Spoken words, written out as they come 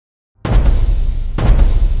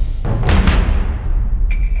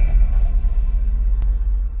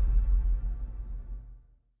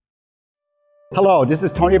Hello, this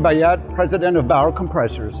is Tony Bayet, President of Bauer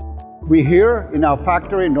Compressors. We're here in our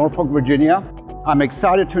factory in Norfolk, Virginia. I'm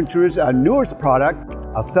excited to introduce our newest product,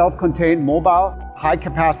 a self-contained mobile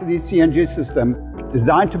high-capacity CNG system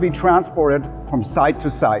designed to be transported from site to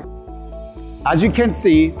site. As you can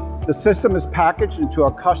see, the system is packaged into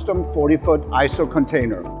a custom 40-foot ISO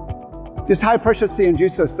container. This high-pressure CNG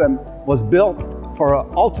system was built for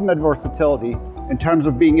ultimate versatility in terms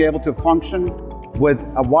of being able to function with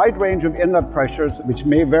a wide range of inlet pressures which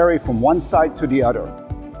may vary from one site to the other.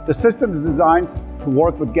 The system is designed to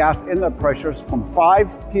work with gas inlet pressures from 5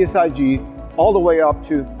 PSIG all the way up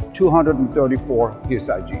to 234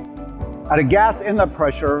 PSIG. At a gas inlet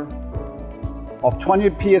pressure of 20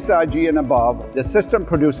 PSIG and above, the system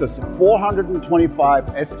produces 425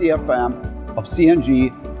 SCFM of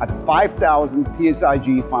CNG at 5,000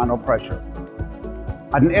 PSIG final pressure.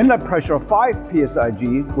 At an inlet pressure of 5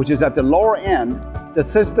 PSIG, which is at the lower end, the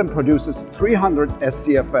system produces 300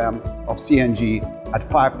 SCFM of CNG at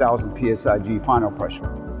 5,000 PSIG final pressure.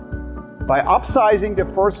 By upsizing the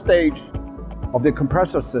first stage of the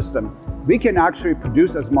compressor system, we can actually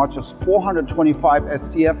produce as much as 425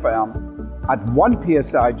 SCFM at 1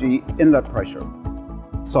 PSIG inlet pressure.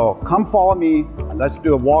 So come follow me and let's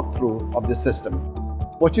do a walkthrough of the system.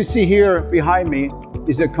 What you see here behind me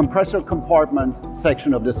is a compressor compartment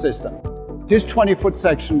section of the system. This 20-foot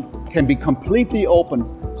section can be completely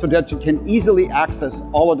opened so that you can easily access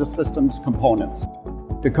all of the system's components.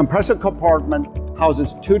 The compressor compartment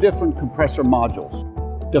houses 2 different compressor modules.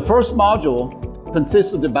 The first module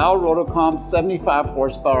consists of the Bauer Rotocom 75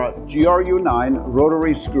 horsepower GRU9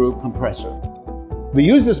 rotary screw compressor. We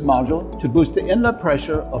use this module to boost the inlet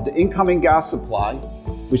pressure of the incoming gas supply,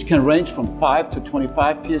 which can range from 5 to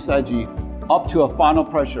 25 PSIG up to a final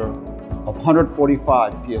pressure of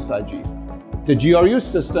 145 PSIG. The GRU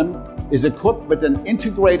system is equipped with an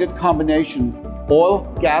integrated combination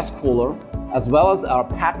oil-gas cooler as well as our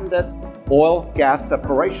patented oil-gas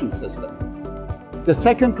separation system. The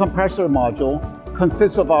second compressor module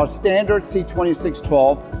consists of our standard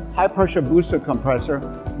C23.12 high-pressure booster compressor,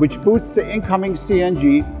 which boosts the incoming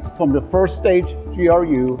CNG from the first stage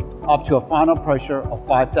GRU up to a final pressure of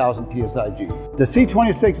 5,000 PSIG. The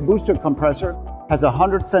C26 booster compressor has a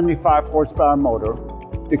 175 horsepower motor.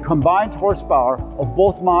 The combined horsepower of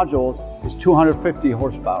both modules is 250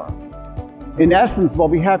 horsepower. In essence, what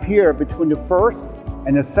we have here between the first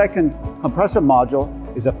and the second compressor module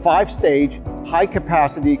is a 5-stage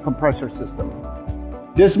high-capacity compressor system.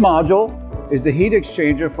 This module is the heat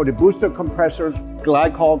exchanger for the booster compressor's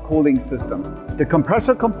glycol cooling system. The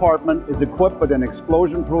compressor compartment is equipped with an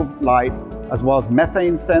explosion-proof light as well as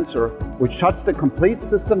methane sensor, which shuts the complete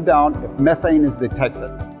system down if methane is detected.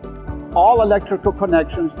 All electrical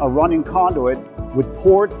connections are run in conduit with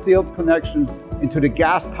port-sealed connections into the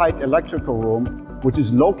gas-tight electrical room, which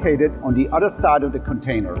is located on the other side of the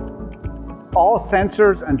container. All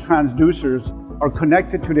sensors and transducers are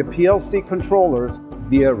connected to the PLC controllers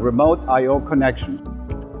via remote I/O connections.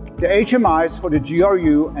 The HMIs for the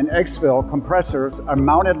GRU and XFIL compressors are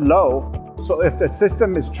mounted low, so if the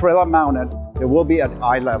system is trailer mounted, they will be at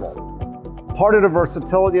eye level. Part of the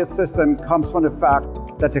versatility of the system comes from the fact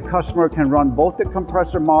that the customer can run both the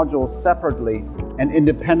compressor modules separately and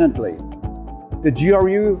independently. The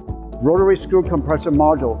GRU rotary screw compressor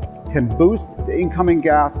module can boost the incoming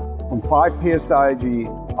gas from 5 PSIG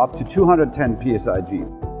up to 210 PSIG.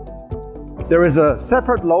 There is a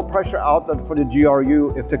separate low pressure outlet for the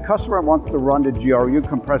GRU if the customer wants to run the GRU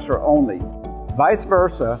compressor only. Vice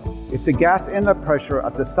versa, if the gas inlet pressure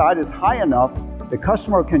at the site is high enough, the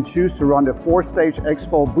customer can choose to run the 4-stage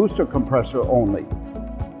XFIL booster compressor only.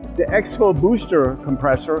 The XFIL booster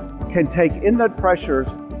compressor can take inlet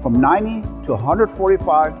pressures from 90 to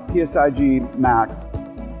 145 PSIG max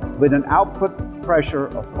with an output pressure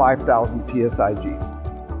of 5,000 PSIG.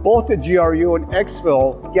 Both the GRU and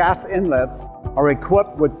XFIL gas inlets are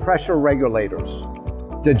equipped with pressure regulators.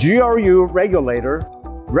 The GRU regulator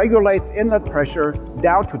regulates inlet pressure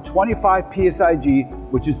down to 25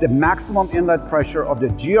 PSIG, which is the maximum inlet pressure of the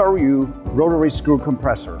GRU rotary screw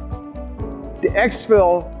compressor. The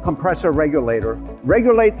XFIL compressor regulator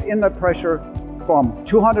regulates inlet pressure from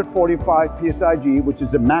 245 PSIG, which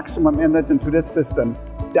is the maximum inlet into this system,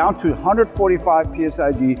 down to 145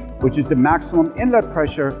 PSIG, which is the maximum inlet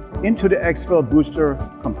pressure into the XFIL booster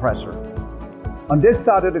compressor. On this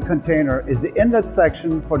side of the container is the inlet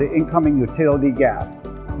section for the incoming utility gas.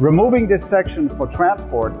 Removing this section for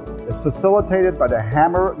transport is facilitated by the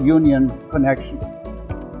hammer union connection.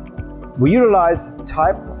 We utilize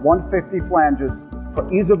Type 150 flanges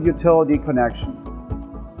for ease of utility connection.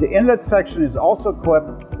 The inlet section is also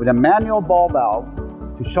equipped with a manual ball valve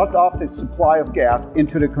to shut off the supply of gas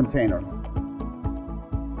into the container.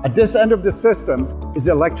 At this end of the system is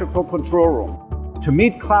the electrical control room. To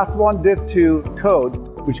meet Class 1 Div 2 code,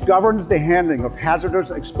 which governs the handling of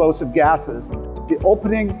hazardous explosive gases, the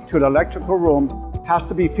opening to the electrical room has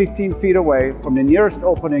to be 15 feet away from the nearest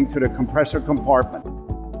opening to the compressor compartment.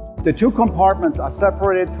 The two compartments are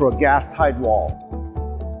separated through a gas-tight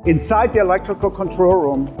wall. Inside the electrical control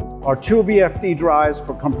room are two VFD drives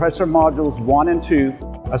for compressor modules 1 and 2,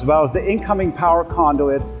 as well as the incoming power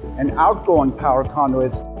conduits and outgoing power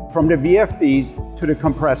conduits from the VFDs to the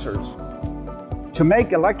compressors. To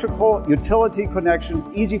make electrical utility connections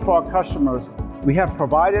easy for our customers, we have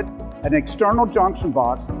provided an external junction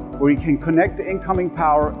box where you can connect the incoming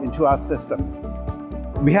power into our system.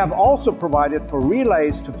 We have also provided for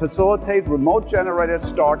relays to facilitate remote generator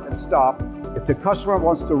start and stop if the customer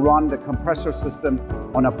wants to run the compressor system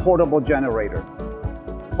on a portable generator.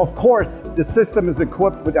 Of course, the system is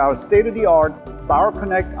equipped with our state-of-the-art Bauer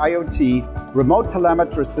Connect IoT remote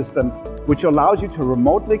telemetry system, which allows you to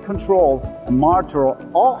remotely control and monitor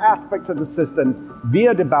all aspects of the system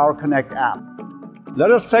via the Bauer Connect app.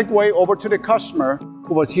 Let us segue over to the customer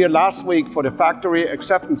who was here last week for the factory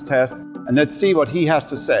acceptance test, and let's see what he has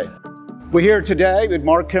to say. We're here today with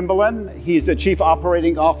Mark Kimberlin. He's the Chief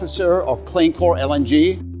Operating Officer of CleanCore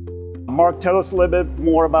LNG. Mark, tell us a little bit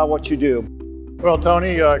more about what you do. Well,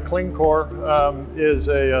 Tony, CleanCore is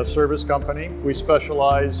a service company. We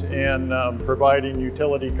specialize in providing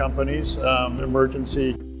utility companies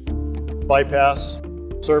emergency bypass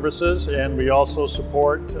services, and we also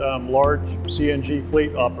support large CNG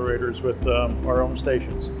fleet operators with our own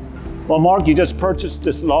stations. Well, Mark, you just purchased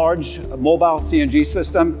this large mobile CNG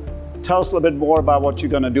system. Tell us a little bit more about what you're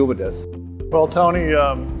going to do with this. Well, Tony,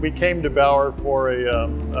 we came to Bauer for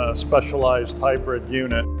a specialized hybrid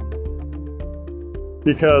unit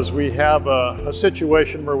because we have a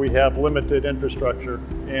situation where we have limited infrastructure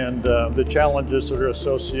and the challenges that are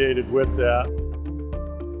associated with that.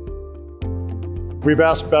 We've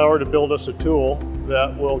asked Bauer to build us a tool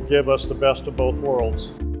that will give us the best of both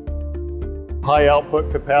worlds. High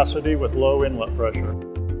output capacity with low inlet pressure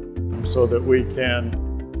so that we can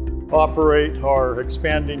operate our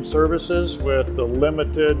expanding services with the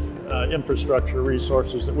limited infrastructure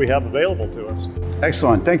resources that we have available to us.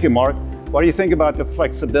 Excellent. Thank you, Mark. What do you think about the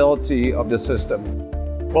flexibility of the system?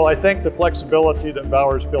 Well, I think the flexibility that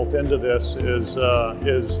Bauer's built into this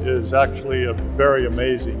is actually very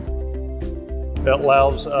amazing. It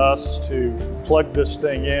allows us to plug this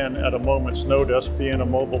thing in at a moment's notice, being a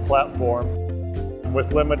mobile platform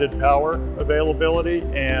with limited power availability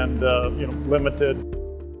and limited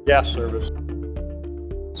gas service.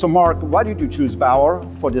 So Mark, why did you choose Bauer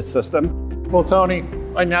for this system? Well, Tony,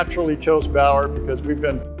 I naturally chose Bauer because we've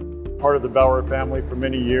been part of the Bauer family for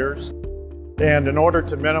many years. And in order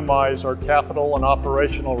to minimize our capital and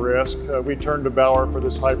operational risk, we turned to Bauer for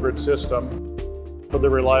this hybrid system for the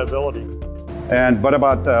reliability. And what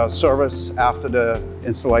about service after the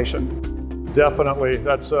installation? Definitely.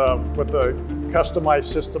 That's with a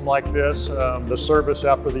customized system like this, the service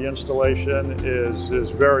after the installation is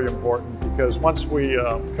very important because once we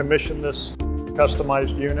commission this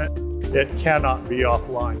customized unit, it cannot be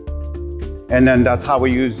offline. And then that's how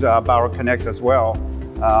we use Bauer Connect as well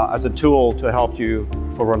as a tool to help you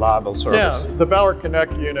for reliable service. Yeah, the Bauer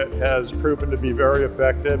Connect unit has proven to be very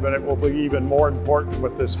effective, and it will be even more important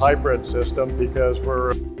with this hybrid system because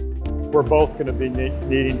we're both going to be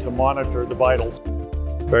needing to monitor the vitals.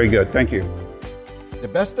 Very good, thank you. The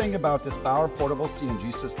best thing about this Bauer portable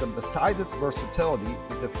CNG system, besides its versatility,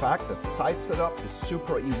 is the fact that site setup is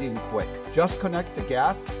super easy and quick. Just connect the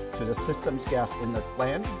gas to the system's gas inlet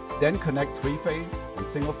flange, then connect three-phase and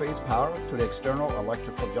single-phase power to the external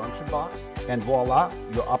electrical junction box, and voila,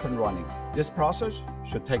 you're up and running. This process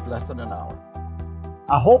should take less than an hour.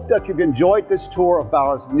 I hope that you've enjoyed this tour of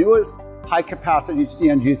Bauer's newest high-capacity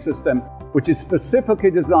CNG system, which is specifically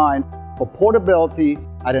designed for portability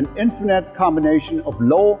at an infinite combination of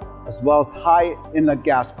low as well as high inlet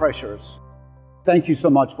gas pressures. Thank you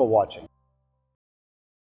so much for watching.